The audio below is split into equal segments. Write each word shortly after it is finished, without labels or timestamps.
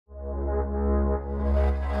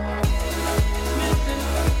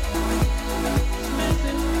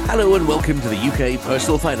Hello and welcome to the UK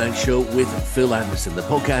Personal Finance Show with Phil Anderson, the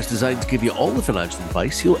podcast designed to give you all the financial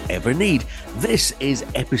advice you'll ever need. This is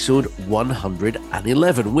episode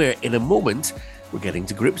 111, where in a moment we're getting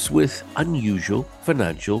to grips with unusual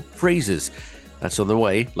financial phrases. That's on the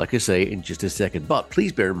way, like I say, in just a second. But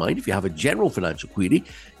please bear in mind, if you have a general financial query,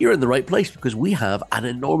 you're in the right place because we have an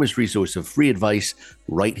enormous resource of free advice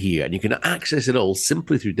right here. And you can access it all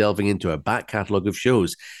simply through delving into our back catalogue of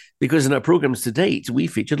shows. Because in our programs to date, we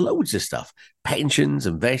featured loads of stuff. Pensions,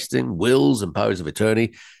 investing, wills and powers of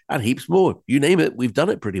attorney, and heaps more. You name it, we've done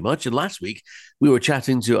it pretty much. And last week, we were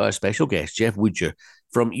chatting to our special guest, Jeff Woodger,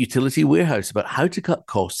 from Utility Warehouse about how to cut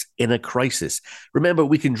costs in a crisis. Remember,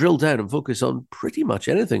 we can drill down and focus on pretty much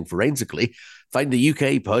anything forensically. Find the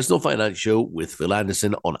UK Personal Finance Show with Phil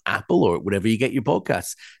Anderson on Apple or wherever you get your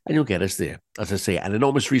podcasts, and you'll get us there. As I say, an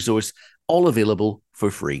enormous resource, all available for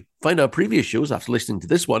free. Find our previous shows after listening to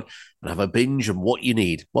this one and have a binge on what you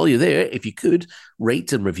need. While you're there, if you could,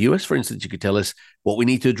 rate and review us. For instance, you could tell us what we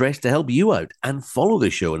need to address to help you out and follow the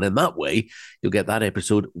show. And in that way, you'll get that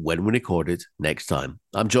episode when we record it next time.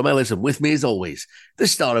 I'm John Ellis, and with me as always, the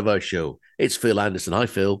star of our show, it's Phil Anderson. Hi,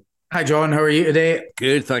 Phil. Hi, John. How are you today?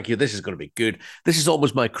 Good, thank you. This is going to be good. This is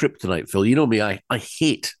almost my kryptonite, Phil. You know me, I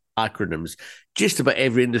hate acronyms. Just about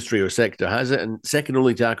every industry or sector has it. And second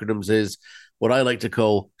only to acronyms is what I like to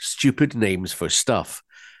call stupid names for stuff.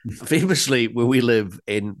 Famously, where we live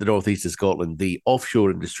in the northeast of Scotland, the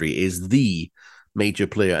offshore industry is the major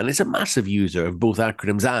player. And it's a massive user of both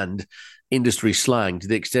acronyms and industry slang, to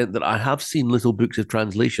the extent that I have seen little books of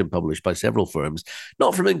translation published by several firms,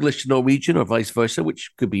 not from English to Norwegian or vice versa,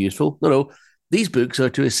 which could be useful. No, these books are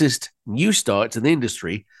to assist new starts in the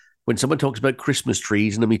industry when someone talks about Christmas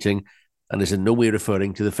trees in a meeting and is in no way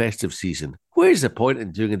referring to the festive season. Where's the point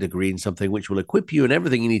in doing a degree in something which will equip you in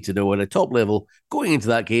everything you need to know at a top level going into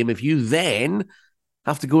that game if you then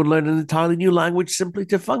have to go and learn an entirely new language simply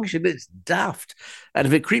to function? It's daft. And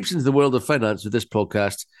if it creeps into the world of finance with this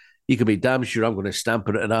podcast, you can be damn sure I'm going to stamp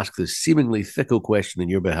on it and ask the seemingly fickle question in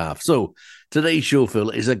your behalf. So today's show,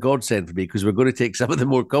 Phil, is a godsend for me because we're going to take some of the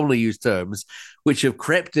more commonly used terms which have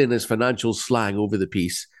crept in as financial slang over the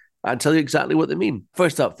piece and tell you exactly what they mean.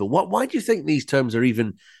 First up, Phil, why do you think these terms are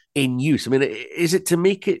even in use? I mean, is it to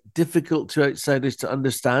make it difficult to outsiders to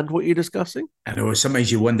understand what you're discussing? I know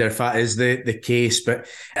sometimes you wonder if that is the case, but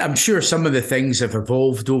I'm sure some of the things have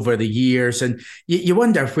evolved over the years, and you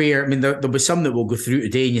wonder where. I mean, there'll be some that we'll go through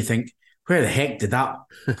today, and you think, where the heck did that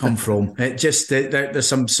come from? It just there's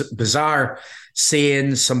some bizarre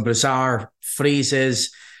sayings, some bizarre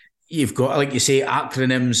phrases. You've got, like you say,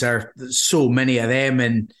 acronyms. Are so many of them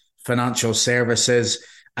in financial services.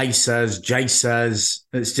 ISAs, JISAs,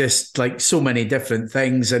 it's just like so many different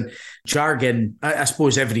things. And jargon, I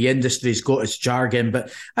suppose every industry's got its jargon,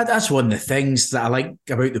 but that's one of the things that I like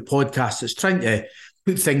about the podcast. It's trying to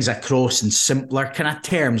put things across in simpler kind of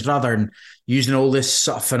terms rather than using all this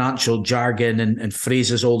sort of financial jargon and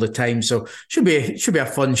phrases all the time. So should be a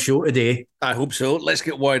fun show today. I hope so. Let's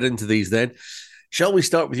get wired into these then. Shall we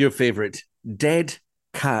start with your favourite? Dead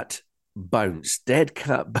cat bounce. Dead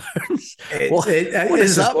cat bounce. What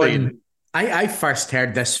does that mean? I first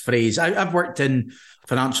heard this phrase. I've worked in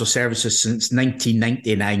financial services since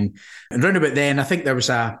 1999. And round about then, I think there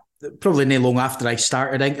was probably not long after I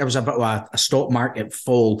started, I think there was a bit of a stock market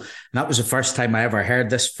fall. And that was the first time I ever heard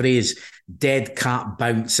this phrase, dead cat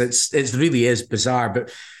bounce. It really is bizarre.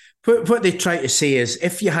 But what they try to say is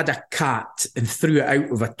if you had a cat and threw it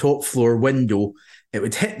out of a top floor window, it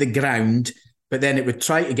would hit the ground, but then it would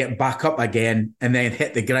try to get back up again and then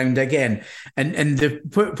hit the ground again. And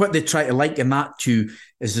what they try to liken that to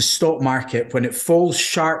is the stock market. When it falls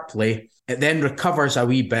sharply, it then recovers a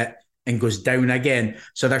wee bit and goes down again.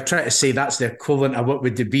 So they're trying to say that's the equivalent of what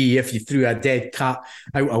would it be if you threw a dead cat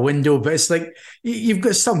out a window. But it's like you've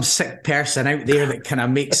got some sick person out there that kind of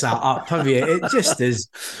makes that up, have you? It just is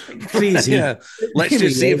crazy. Yeah. Let's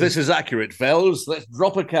just see if this is accurate, fellas. Let's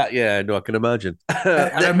drop a cat. Yeah, no, I can imagine.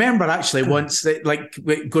 I remember actually once, like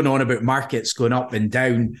going on about markets going up and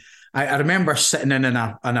down, I remember sitting in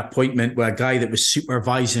an appointment with a guy that was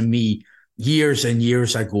supervising me years and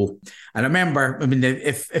years ago. And I remember,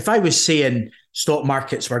 if I was saying stock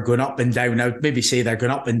markets were going up and down, I would maybe say they're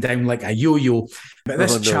going up and down like a yo-yo. But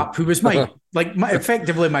this chap who was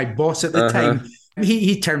effectively my boss at the time,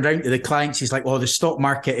 he turned around to the clients. He's like, the stock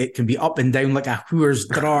market, it can be up and down like a whore's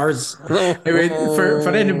drawers.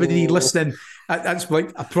 For anybody listening, that's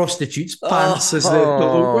like a prostitute's pants. Is the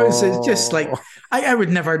logo. It's just like, I would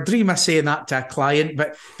never dream of saying that to a client,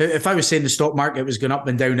 but if I was saying the stock market was going up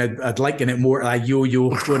and down, I'd liken it more to a yo-yo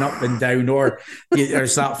going up and down, or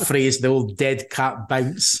there's that phrase, the old dead cat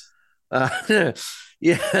bounce.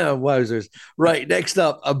 Yeah, wowzers. Right, next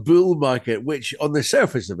up, a bull market, which on the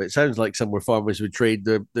surface of it sounds like somewhere farmers would trade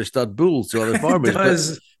their stud bulls to other It farmers.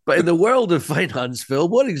 does. But in the world of finance, Phil,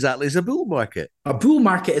 what exactly is a bull market? A bull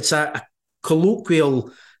market, it's a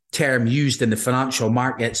colloquial term used in the financial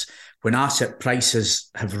markets when asset prices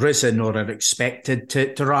have risen or are expected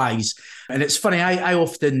to rise. And it's funny, I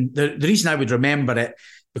often, the reason I would remember it,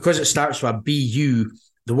 because it starts with a BU,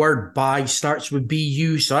 the word buy starts with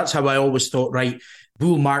BU. So that's how I always thought, right,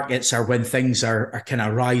 bull markets are when things are kind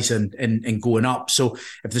of rising and going up. So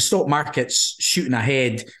if the stock market's shooting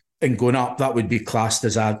ahead and going up, that would be classed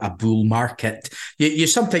as a bull market. You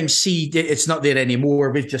sometimes see, it's not there anymore.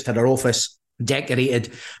 We've just had our office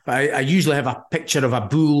decorated, but I usually have a picture of a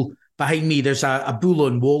bull behind me. There's a bull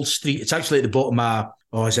on Wall Street. It's actually at the bottom of,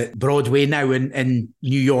 is it Broadway now in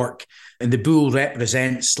New York? And the bull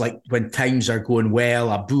represents like when times are going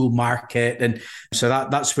well, a bull market. And so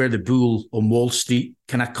that's where the bull on Wall Street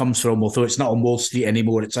kind of comes from, although it's not on Wall Street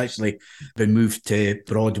anymore. It's actually been moved to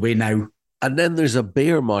Broadway now. And then there's a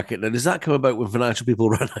bear market. Now, does that come about when financial people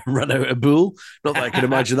run out of bull? Not that I can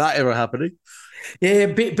imagine that ever happening. Yeah,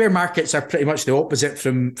 bear markets are pretty much the opposite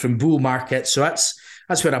from bull markets. So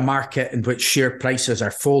that's where a market in which share prices are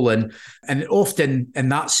falling. And often in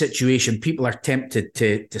that situation, people are tempted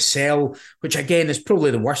to sell, which again is probably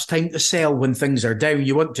the worst time to sell when things are down.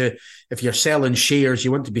 You want to, if you're selling shares,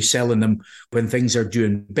 you want to be selling them when things are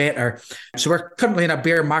doing better. So we're currently in a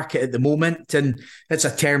bear market at the moment, and it's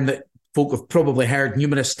a term that folk have probably heard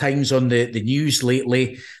numerous times on the news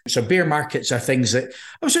lately. So bear markets are things that,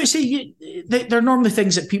 I was going to say, they're normally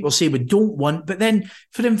things that people say we don't want, but then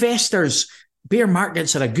for investors, bear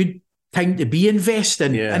markets are a good time to be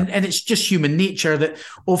investing. Yeah. And it's just human nature that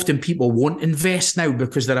often people won't invest now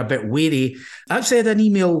because they're a bit wary. I actually had an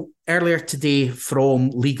email earlier today from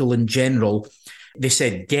Legal & General. They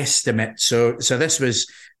said guesstimate. So this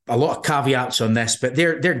was a lot of caveats on this, but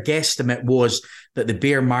their guesstimate was that the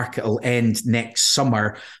bear market will end next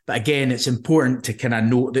summer. But again, it's important to kind of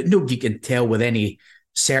note that nobody can tell with any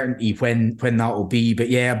certainty when that will be. But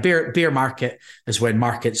yeah, bear market is when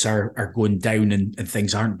markets are going down and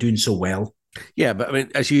things aren't doing so well. Yeah, but I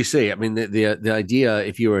mean, as you say, I mean, the idea,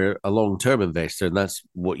 if you were a long-term investor, and that's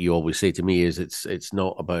what you always say to me, is it's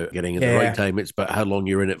not about getting in the right time, it's about how long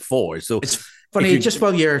you're in it for. So it's funny, just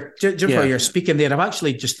while you're speaking there, I've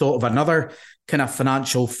actually just thought of another kind of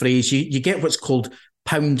financial phrase. You get what's called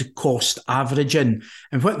pound cost averaging.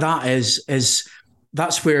 And what that is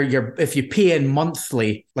that's where if you pay in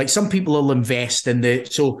monthly, like some people will invest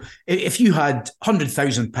so if you had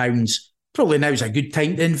 £100,000, probably now's a good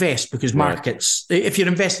time to invest because markets, if you're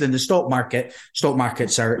invested in the stock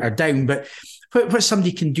markets are down. But what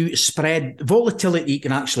somebody can do to spread volatility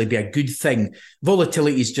can actually be a good thing.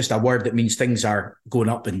 Volatility is just a word that means things are going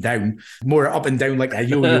up and down, more up and down like a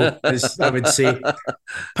yo-yo, as I would say.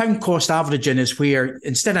 Pound cost averaging is where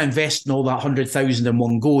instead of investing all that 100,000 in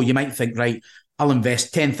one go, you might think, right, I'll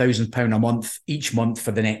invest £10,000 a month each month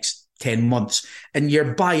for the next 10 months, and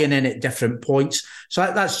you're buying in at different points. So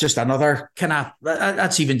that's just another kind of,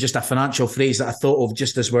 that's even just a financial phrase that I thought of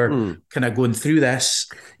just as we're kind of going through this.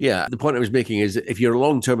 Yeah, the point I was making is if you're a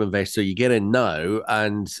long-term investor, you get in now,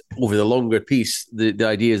 and over the longer piece, the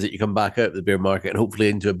idea is that you come back out of the bear market and hopefully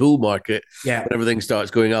into a bull market when everything starts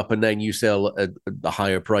going up, and then you sell at a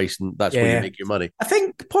higher price, and that's where you make your money. I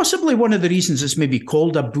think possibly one of the reasons it's maybe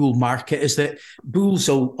called a bull market is that bulls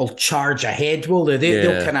will charge ahead, will they?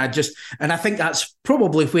 They'll kind of just, and I think that's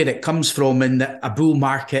probably where it comes from in that a bull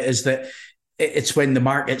market is that it's when the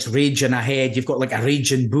market's raging ahead. You've got like a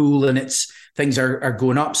raging bull and things are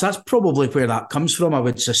going up. So that's probably where that comes from, I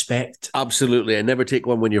would suspect. Absolutely. And never take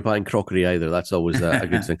one when you're buying crockery either. That's always a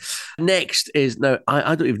good thing. Next is, now,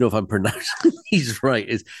 I don't even know if I'm pronouncing these right.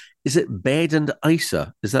 Is it bed and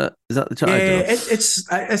ISA? Is that the term? Yeah,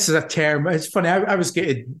 it's a term. It's funny. I was going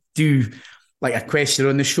to do like a question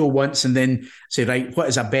on the show once and then say, right, what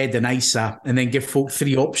is a bed and ISA? And then give folk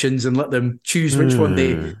 3 options and let them choose which one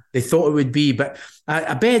they thought it would be. But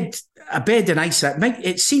a bed and ISA,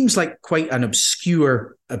 it seems like quite an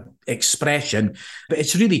obscure expression, but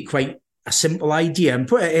it's really quite a simple idea. And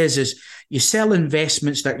what it is you sell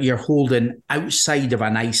investments that you're holding outside of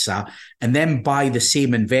an ISA and then buy the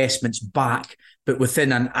same investments back, but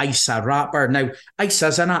within an ISA wrapper. Now, ISA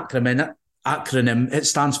is an acronym. It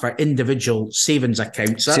stands for individual savings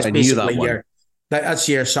account. So that's basically that's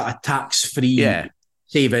your sort of tax-free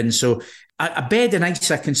savings. So a bed in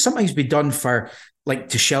ISA can sometimes be done for like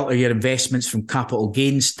to shelter your investments from capital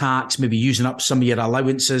gains tax, maybe using up some of your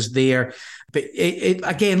allowances there. But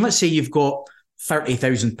again, let's say you've got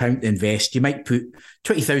 £30,000 to invest. You might put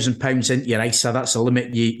 £20,000 into your ISA. That's a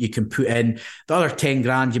limit you can put in. The other 10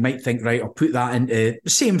 grand, you might think, right, I'll put that into the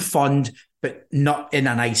same fund, but not in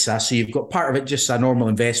an ISA. So you've got part of it just a normal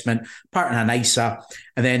investment, part in an ISA.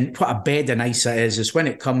 And then what a bed in ISA is when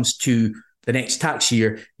it comes to the next tax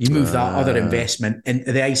year, you move that other investment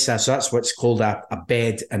into the ISA. So that's what's called a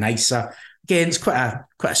bed in ISA. Again, it's quite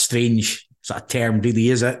a strange sort of term, really,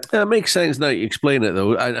 is it? It makes sense now you explain it,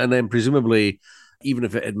 though. And then presumably, even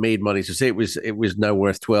if it had made money, so say it was now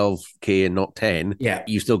worth 12k and not 10, yeah,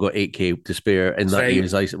 you've still got 8k to spare in that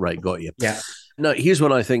year's ISA. Right, got you. Yeah. Now, here's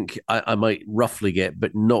what I think I might roughly get,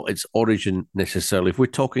 but not its origin necessarily. If we're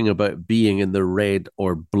talking about being in the red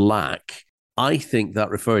or black, I think that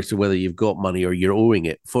refers to whether you've got money or you're owing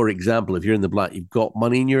it. For example, if you're in the black, you've got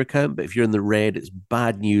money in your account, but if you're in the red, it's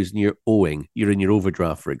bad news and you're owing. You're in your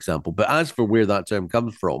overdraft, for example. But as for where that term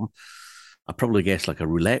comes from, I probably guess like a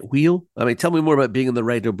roulette wheel. I mean, tell me more about being in the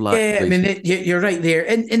red or black. Yeah, please. I mean, you're right there.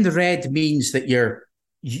 In the red means that you're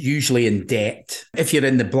usually in debt. If you're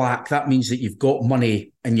in the black, that means that you've got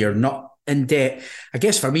money and you're not in debt. I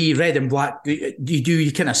guess for me, red and black,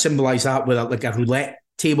 you kind of symbolise that with like a roulette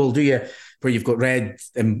table, do you? Where you've got red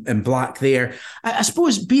and black there. I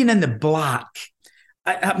suppose being in the black,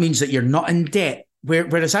 that means that you're not in debt.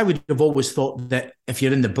 Whereas I would have always thought that if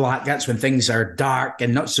you're in the black, that's when things are dark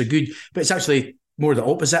and not so good. But it's actually more the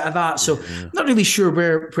opposite of that. So not really sure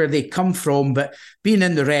where they come from. But being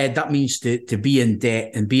in the red, that means to be in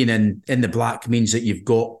debt, and being in the black means that you've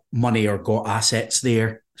got money or got assets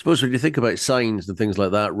there. I suppose when you think about signs and things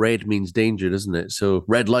like that, red means danger, doesn't it? So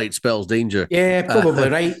red light spells danger. Yeah, probably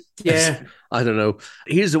right. Yeah. I don't know.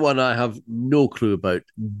 Here's the one I have no clue about.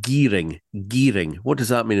 Gearing. What does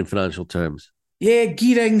that mean in financial terms? Yeah,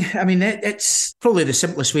 gearing. I mean, it's probably the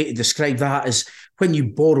simplest way to describe that is when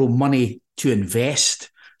you borrow money to invest.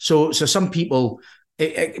 So some people,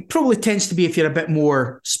 it probably tends to be if you're a bit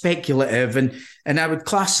more speculative, and I would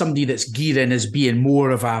class somebody that's gearing as being more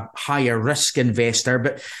of a higher risk investor,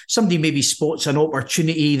 but somebody maybe spots an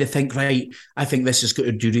opportunity, they think, right, I think this is going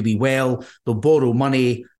to do really well. They'll borrow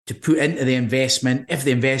money to put into the investment. If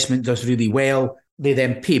the investment does really well, they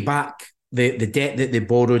then pay back the debt that they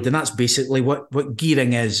borrowed, and that's basically what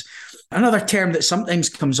gearing is. Another term that sometimes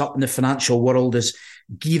comes up in the financial world is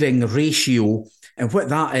gearing ratio. And what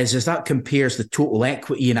that is that compares the total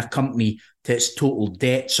equity in a company to its total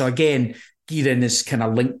debt. So again, gearing is kind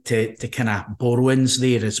of linked to kind of borrowings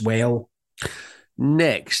there as well.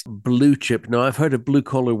 Next, blue chip. Now, I've heard of blue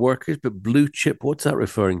collar workers, but blue chip, what's that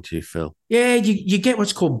referring to, Phil? Yeah, you get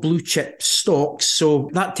what's called blue chip stocks. So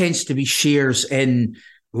that tends to be shares in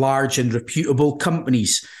large and reputable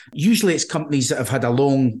companies. Usually it's companies that have had a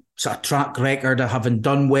long sort of track record of having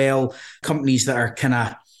done well, companies that are kind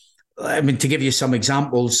of, I mean, to give you some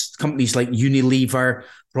examples, companies like Unilever,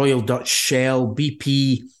 Royal Dutch Shell,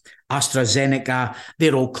 BP, AstraZeneca,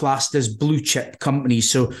 they're all classed as blue chip companies.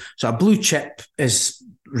 So a blue chip is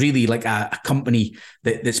really like a company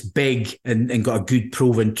that's big and got a good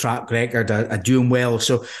proven track record of doing well.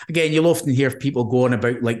 So again, you'll often hear people going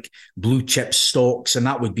about like blue chip stocks, and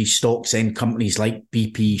that would be stocks in companies like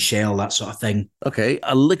BP, Shell, that sort of thing. Okay,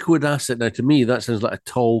 a liquid asset. Now, to me, that sounds like a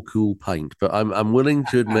tall, cool pint, but I'm willing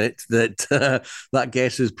to admit that that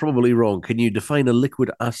guess is probably wrong. Can you define a liquid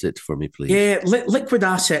asset for me, please? Yeah, liquid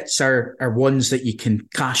assets are ones that you can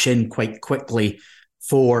cash in quite quickly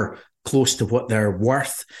for close to what they're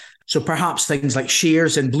worth. So perhaps things like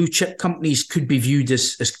shares in blue chip companies could be viewed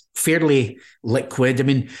as fairly liquid. I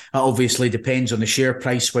mean, it obviously depends on the share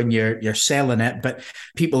price when you're selling it, but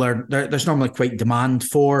there's normally quite demand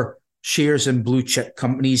for shares in blue chip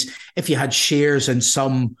companies. If you had shares in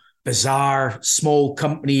some bizarre small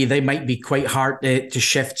company, they might be quite hard to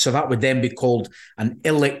shift. So that would then be called an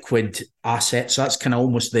illiquid asset. So that's kind of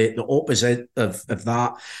almost the opposite of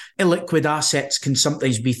that. Illiquid assets can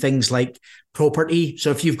sometimes be things like property.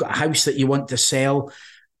 So if you've got a house that you want to sell,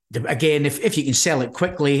 again, if you can sell it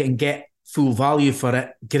quickly and get full value for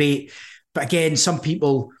it, great. But again, some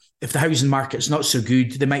people, if the housing market's not so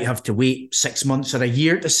good, they might have to wait 6 months or a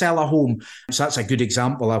year to sell a home. So that's a good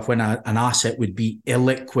example of when an asset would be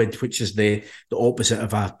illiquid, which is the opposite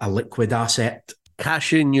of a liquid asset.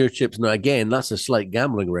 Cash in your chips. Now, again, that's a slight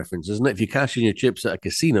gambling reference, isn't it? If you cash in your chips at a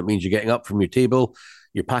casino, it means you're getting up from your table,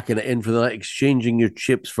 you're packing it in for the night, exchanging your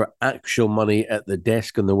chips for actual money at the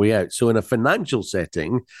desk on the way out. So in a financial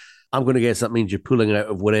setting, I'm going to guess that means you're pulling out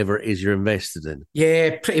of whatever it is you're invested in.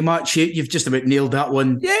 Yeah, pretty much. You've just about nailed that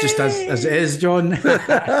one. Yay! Just as it is, John.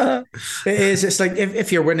 It is. It's like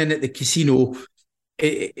if you're winning at the casino,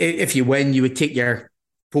 if you win, you would take your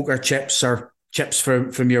poker chips or chips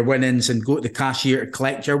from your winnings and go to the cashier to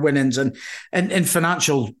collect your winnings. And in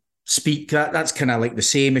financial speak, that's kind of like the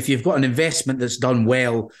same. If you've got an investment that's done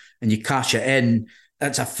well and you cash it in,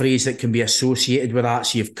 that's a phrase that can be associated with that.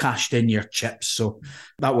 So you've cashed in your chips. So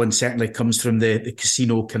that one certainly comes from the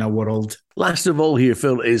casino kind of world. Last of all here,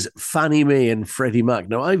 Phil, is Fannie Mae and Freddie Mac.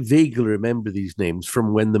 Now, I vaguely remember these names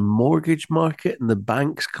from when the mortgage market and the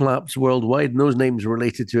banks collapsed worldwide, and those names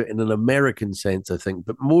related to it in an American sense, I think.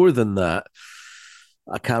 But more than that,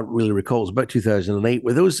 I can't really recall. It was about 2008.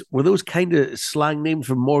 Were those kind of slang names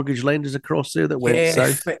from mortgage lenders across there that went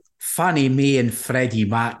south? Fannie Mae and Freddie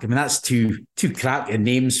Mac. I mean, that's two cracking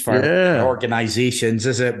names for organisations,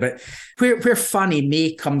 is it? But where Fannie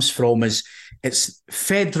Mae comes from is it's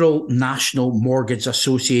Federal National Mortgage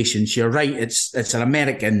Association. So you're right, it's an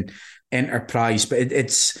American enterprise, but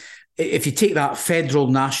it's if you take that Federal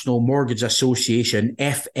National Mortgage Association,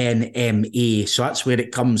 FNMA, so that's where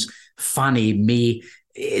it comes, Fannie Mae.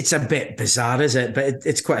 It's a bit bizarre, is it? But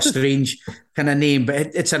it's quite a strange kind of name.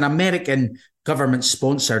 But it's an American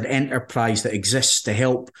government-sponsored enterprise that exists to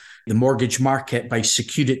help the mortgage market by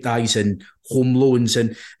securitizing home loans.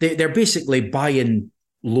 And they're basically buying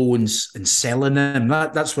loans and selling them.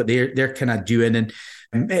 That's what they're kind of doing. And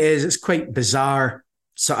it's quite bizarre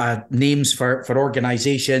sort of names for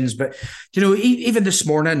organizations. But, you know, even this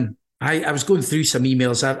morning, I was going through some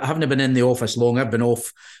emails. I haven't been in the office long. I've been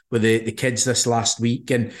off with the kids this last week,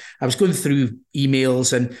 and I was going through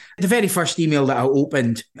emails, and the very first email that I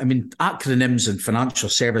opened, I mean, acronyms and financial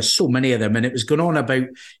service, so many of them, and it was going on about,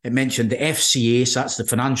 it mentioned the FCA, so that's the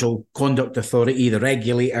Financial Conduct Authority, the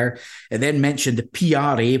regulator. It then mentioned the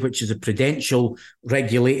PRA, which is the Prudential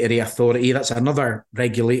Regulatory Authority. That's another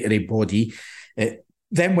regulatory body. It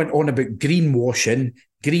then went on about greenwashing,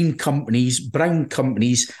 green companies, brown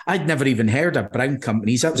companies. I'd never even heard of brown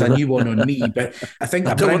companies. That was a new one on me. But I think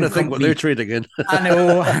I don't want to think what they're trading in. I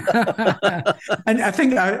know. And I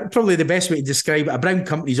think probably the best way to describe it, a brown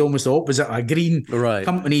company is almost the opposite of a green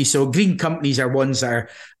company. So green companies are ones that are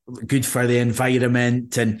good for the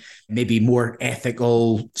environment and maybe more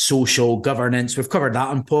ethical, social governance. We've covered that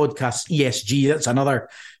on podcasts. ESG, that's another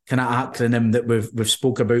kind of acronym that we've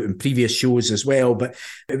spoke about in previous shows as well. But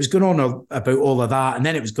it was going on about all of that, and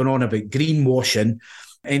then it was going on about greenwashing.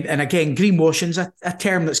 And again, greenwashing is a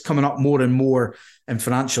term that's coming up more and more in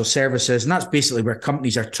financial services, and that's basically where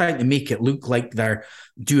companies are trying to make it look like they're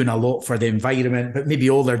doing a lot for the environment, but maybe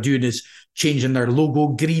all they're doing is changing their logo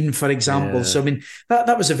green, for example. Yeah. So I mean,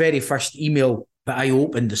 that was the very first email that I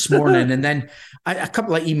opened this morning. And then a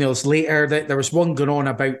couple of emails later, there was one going on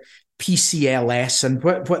about PCLS, and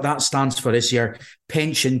what that stands for is your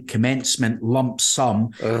pension commencement lump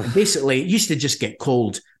sum. Basically, it used to just get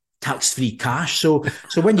called tax-free cash. So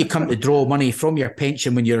when you come to draw money from your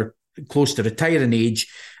pension when you're close to retiring age,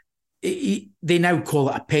 they now call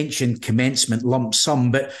it a pension commencement lump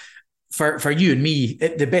sum. But for you and me,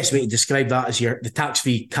 the best way to describe that is the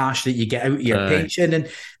tax-free cash that you get out of your pension. And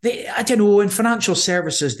I don't know, in financial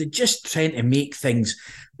services, they're just trying to make things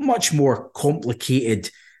much more complicated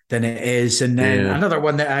than it is. And then another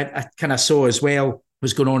one that I kind of saw as well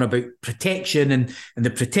was going on about protection and the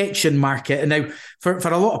protection market. And now for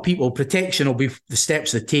a lot of people, protection will be the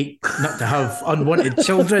steps they take not to have unwanted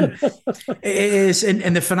children. It is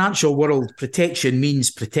in the financial world, protection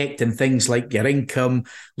means protecting things like your income,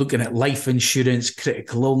 looking at life insurance,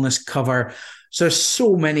 critical illness cover. So there's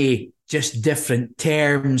so many just different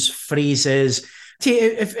terms, phrases.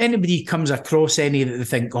 If anybody comes across any that they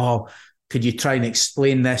think, could you try and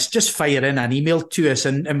explain this? Just fire in an email to us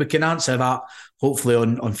and we can answer that hopefully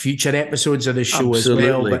on future episodes of the show. Absolutely. As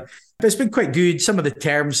well. But it's been quite good. Some of the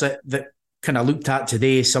terms that kind of looked at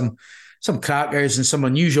today, some crackers and some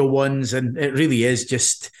unusual ones. And it really is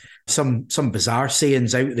just some bizarre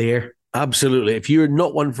sayings out there. Absolutely. If you're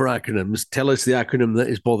not one for acronyms, tell us the acronym that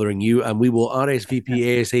is bothering you and we will RSVP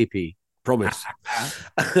ASAP. Promise.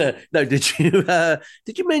 Now, did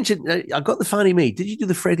you mention, I got the Fannie Mae, did you do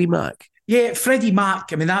the Freddie Mac? Yeah, Freddie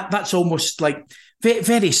Mac. I mean, that's almost like very,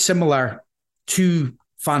 very similar to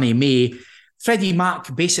Fannie Mae. Freddie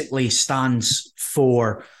Mac basically stands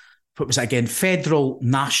for, what was it again? Federal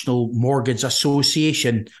National Mortgage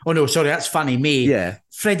Association. Oh, no, sorry, that's Fannie Mae. Yeah.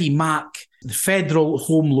 Freddie Mac, the Federal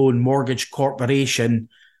Home Loan Mortgage Corporation,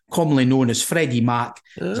 commonly known as Freddie Mac,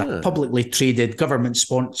 is a publicly traded,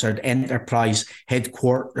 government-sponsored enterprise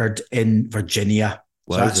headquartered in Virginia.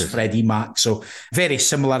 So that's Freddie Mac. So very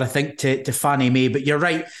similar, I think, to Fannie Mae. But you're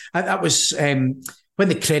right. That was when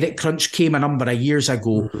the credit crunch came a number of years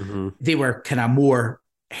ago. Mm-hmm. They were kind of more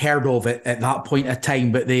heard of it at that point of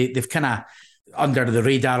time, but they've kind of under the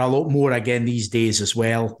radar a lot more again these days as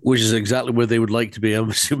well. Which is exactly where they would like to be, I'm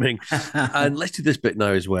assuming. And let's do this bit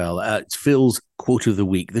now as well. It's Phil's quote of the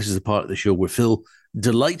week. This is the part of the show where Phil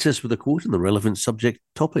delights us with a quote on the relevant subject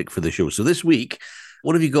topic for the show. So this week,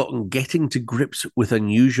 what have you got on getting to grips with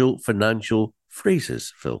unusual financial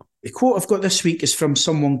phrases, Phil? The quote I've got this week is from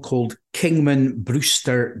someone called Kingman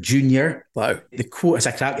Brewster Jr. Wow. The quote is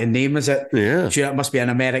a cracking name, is it? Yeah. Sure, it must be an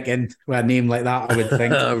American with a name like that, I would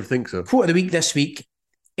think. I would think so. Quote of the week this week: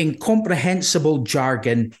 incomprehensible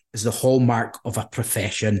jargon is the hallmark of a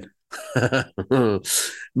profession.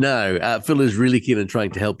 Now, Phil is really keen on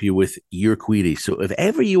trying to help you with your queries. So if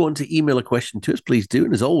ever you want to email a question to us, please do.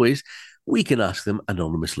 And as always, we can ask them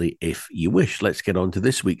anonymously if you wish. Let's get on to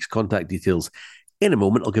this week's contact details in a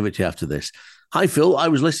moment. I'll give it to you after this. Hi, Phil. I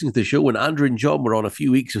was listening to the show when Andrew and John were on a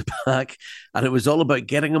few weeks back, and it was all about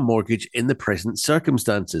getting a mortgage in the present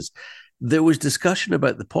circumstances. There was discussion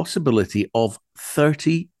about the possibility of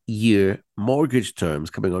 30-year mortgage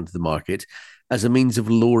terms coming onto the market as a means of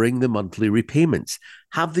lowering the monthly repayments.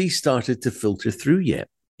 Have these started to filter through yet?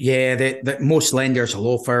 Yeah, that most lenders will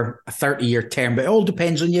offer a 30-year term, but it all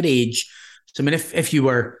depends on your age. So, I mean, if you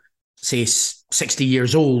were, say, 60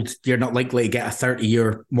 years old, you're not likely to get a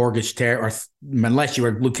 30-year mortgage term, or unless you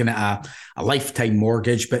were looking at a lifetime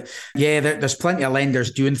mortgage. But yeah, there's plenty of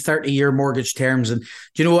lenders doing 30-year mortgage terms. And,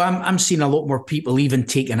 you know, I'm seeing a lot more people even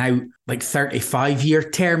taking out like 35-year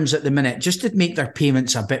terms at the minute, just to make their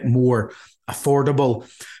payments a bit more affordable. I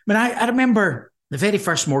mean, I remember the very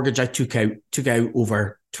first mortgage I took out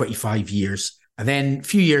over 25 years. And then a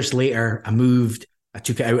few years later, I moved, I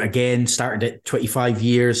took it out again, started at 25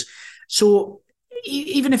 years. So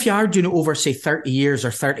even if you are doing it over, say, 30 years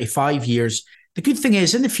or 35 years, the good thing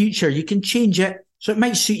is in the future, you can change it. So it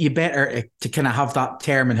might suit you better to kind of have that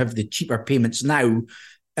term and have the cheaper payments now.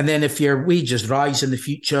 And then if your wages rise in the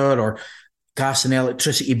future or gas and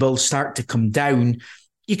electricity bills start to come down,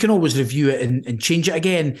 you can always review it and change it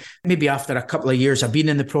again. Maybe after a couple of years of being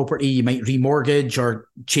in the property, you might remortgage or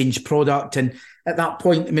change product. And at that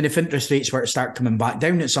point, I mean, if interest rates were to start coming back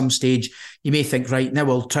down at some stage, you may think, right, now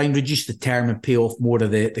we'll try and reduce the term and pay off more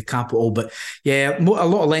of the capital. But yeah, a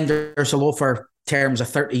lot of lenders will offer terms of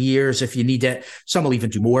 30 years if you need it. Some will even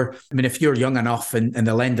do more. I mean, if you're young enough and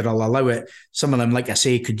the lender will allow it, some of them, like I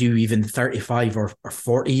say, could do even 35 or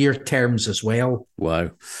 40-year terms as well. Wow.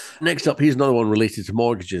 Next up, here's another one related to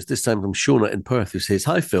mortgages, this time from Shona in Perth, who says,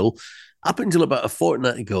 hi, Phil. Up until about a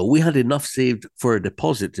fortnight ago, we had enough saved for a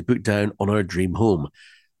deposit to put down on our dream home.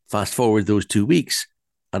 Fast forward those 2 weeks,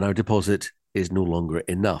 and our deposit is no longer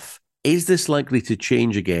enough. Is this likely to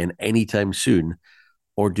change again anytime soon?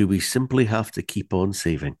 Or do we simply have to keep on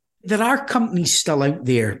saving? There are companies still out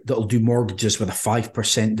there that will do mortgages with a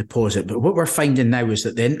 5% deposit. But what we're finding now is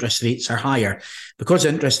that the interest rates are higher. Because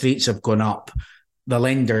interest rates have gone up, the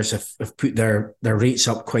lenders have put their rates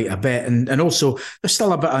up quite a bit. And also, there's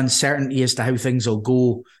still a bit of uncertainty as to how things will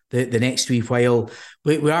go the next wee while.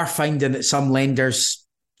 We are finding that some lenders,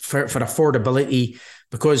 for affordability,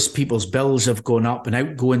 because people's bills have gone up and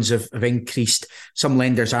outgoings have increased, some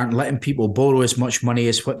lenders aren't letting people borrow as much money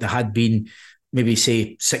as what they had been maybe,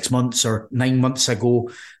 say, 6 months or 9 months ago.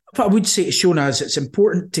 But I would say to Shona is it's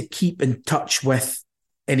important to keep in touch with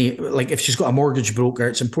if she's got a mortgage broker,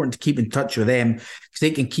 it's important to keep in touch with them because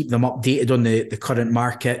they can keep them updated on the current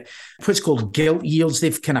market. What's called gilt yields,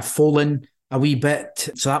 they've kind of fallen a wee bit.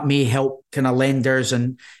 So that may help kind of lenders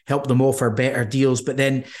and help them offer better deals. But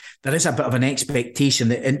then there is a bit of an expectation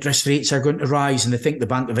that interest rates are going to rise, and they think the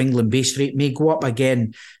Bank of England base rate may go up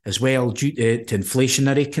again as well due to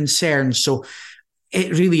inflationary concerns. So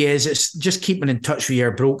it really is. It's just keeping in touch with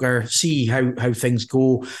your broker, see how things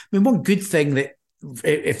go. I mean, one good thing that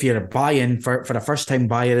if you're buying for a first-time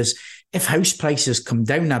buyer is if house prices come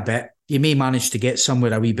down a bit, you may manage to get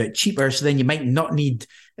somewhere a wee bit cheaper. So then you might not need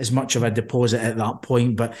as much of a deposit at that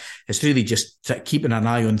point. But it's really just keeping an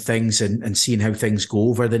eye on things and seeing how things go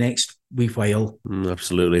over the next wee while.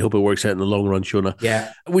 Absolutely. Hope it works out in the long run, Shona.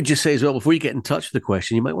 Yeah. I would just say as well, before you get in touch with the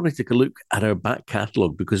question, you might want to take a look at our back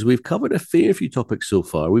catalogue because we've covered a fair few topics so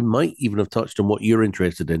far. We might even have touched on what you're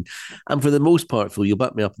interested in. And for the most part, Phil, you'll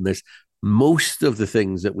back me up on this, most of the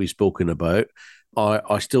things that we've spoken about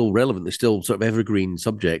are still relevant. They're still sort of evergreen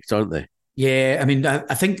subjects, aren't they? Yeah, I mean,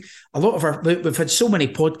 I think a lot of we've had so many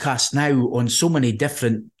podcasts now on so many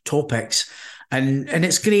different topics, and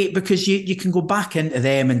it's great because you can go back into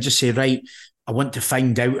them and just say, right, I want to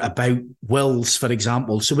find out about wills, for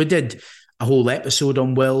example. So we did a whole episode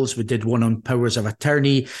on wills. We did one on powers of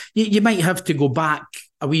attorney. You might have to go back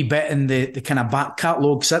a wee bit in the kind of back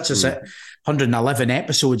catalogue. So that's us at 111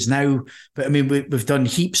 episodes now. But I mean, we've done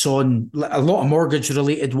heaps on a lot of mortgage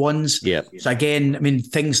related ones. Yeah. So again, I mean,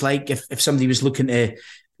 things like if somebody was looking to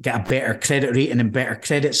get a better credit rating and better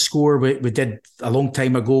credit score, we did a long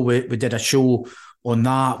time ago. We did a show on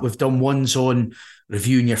that. We've done ones on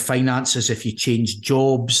reviewing your finances if you change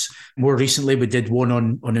jobs. More recently, we did one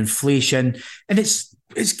on inflation, and it's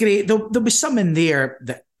great. There'll be some in there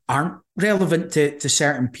that aren't relevant to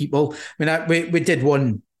certain people. I mean, we did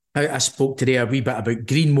one. I spoke today a wee bit about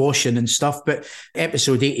greenwashing and stuff, but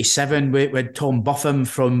episode 87, we had Tom Buffum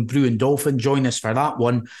from Brew and Dolphin join us for that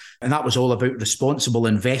one, and that was all about responsible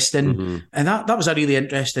investing. And that was a really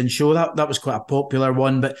interesting show. That was quite a popular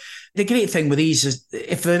one. But the great thing with these is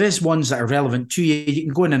if there is ones that are relevant to you, you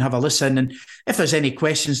can go in and have a listen. And if there's any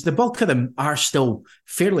questions, the bulk of them are still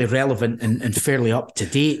fairly relevant and fairly up to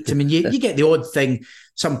date. I mean, you get the odd thing.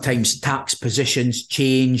 Sometimes tax positions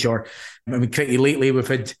change, or I mean, quite lately we've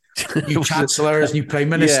had new chancellors, new prime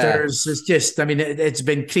ministers. Yeah. It's just, I mean, it's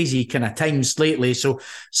been crazy kind of times lately. So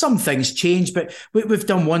some things change, but we've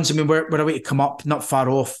done ones. I mean, we're away to come up not far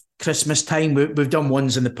off Christmas time. We've done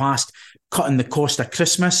ones in the past, cutting the cost of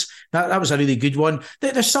Christmas. That was a really good one.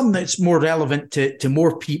 There's some that's more relevant to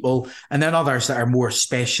more people, and then others that are more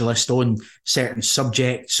specialist on certain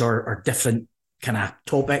subjects or different kind of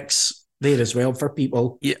topics there as well for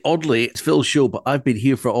people. Yeah, oddly, it's Phil's show, but I've been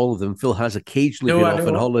here for all of them. Phil has occasionally been off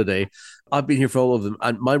on holiday. I've been here for all of them,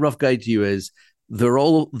 and my rough guide to you is they're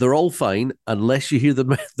all fine unless you hear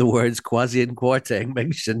the words Kwasi and Kwarteng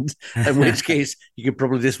mentioned, in which case you could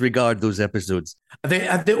probably disregard those episodes.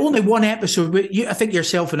 The only one episode, I think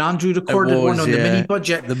yourself and Andrew recorded one on the mini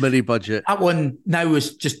budget. The mini budget. That one now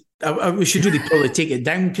is just, we should really probably take it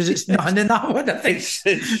down because it's not in that one. I think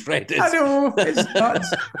it's right. I know it's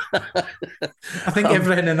nuts. I think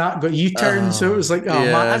everything in that got U-turned, so it was like,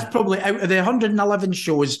 man, that's probably out of the 111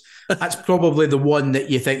 shows. That's probably the one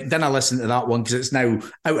that you think, then I listen to that one because it's now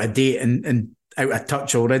out of date and out of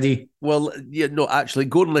touch already. Well, yeah, no, actually,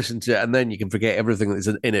 go and listen to it, and then you can forget everything that's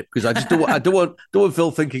in it. Because I just don't want Phil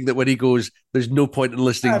thinking that when he goes, there's no point in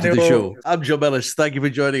listening to the show. I'm John Ellis. Thank you for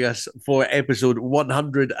joining us for episode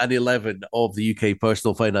 111 of the UK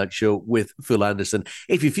Personal Finance Show with Phil Anderson.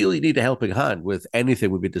 If you feel you need a helping hand with anything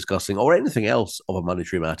we've been discussing or anything else of a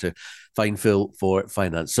monetary matter, find Phil for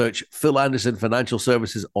finance. Search Phil Anderson Financial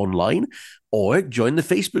Services online, or join the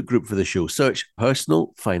Facebook group for the show. Search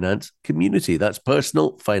Personal Finance Community. That's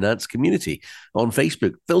Personal Finance Community on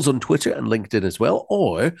Facebook. Phil's on Twitter and LinkedIn as well.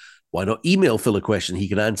 Or why not email Phil a question he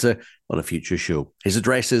can answer on a future show? His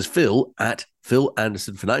address is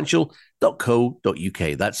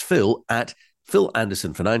phil@philandersonfinancial.co.uk. That's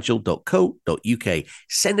phil@philandersonfinancial.co.uk.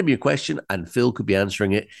 Send him your question and Phil could be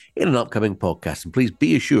answering it in an upcoming podcast. And please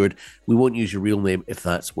be assured we won't use your real name if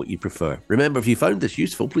that's what you prefer. Remember, if you found this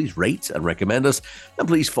useful, please rate and recommend us. And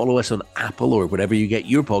please follow us on Apple or wherever you get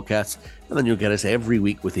your podcasts. And then you'll get us every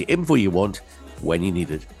week with the info you want when you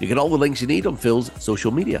need it. You get all the links you need on Phil's social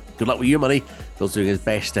media. Good luck with your money. Phil's doing his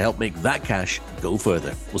best to help make that cash go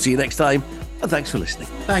further. We'll see you next time. And thanks for listening.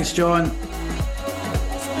 Thanks, John.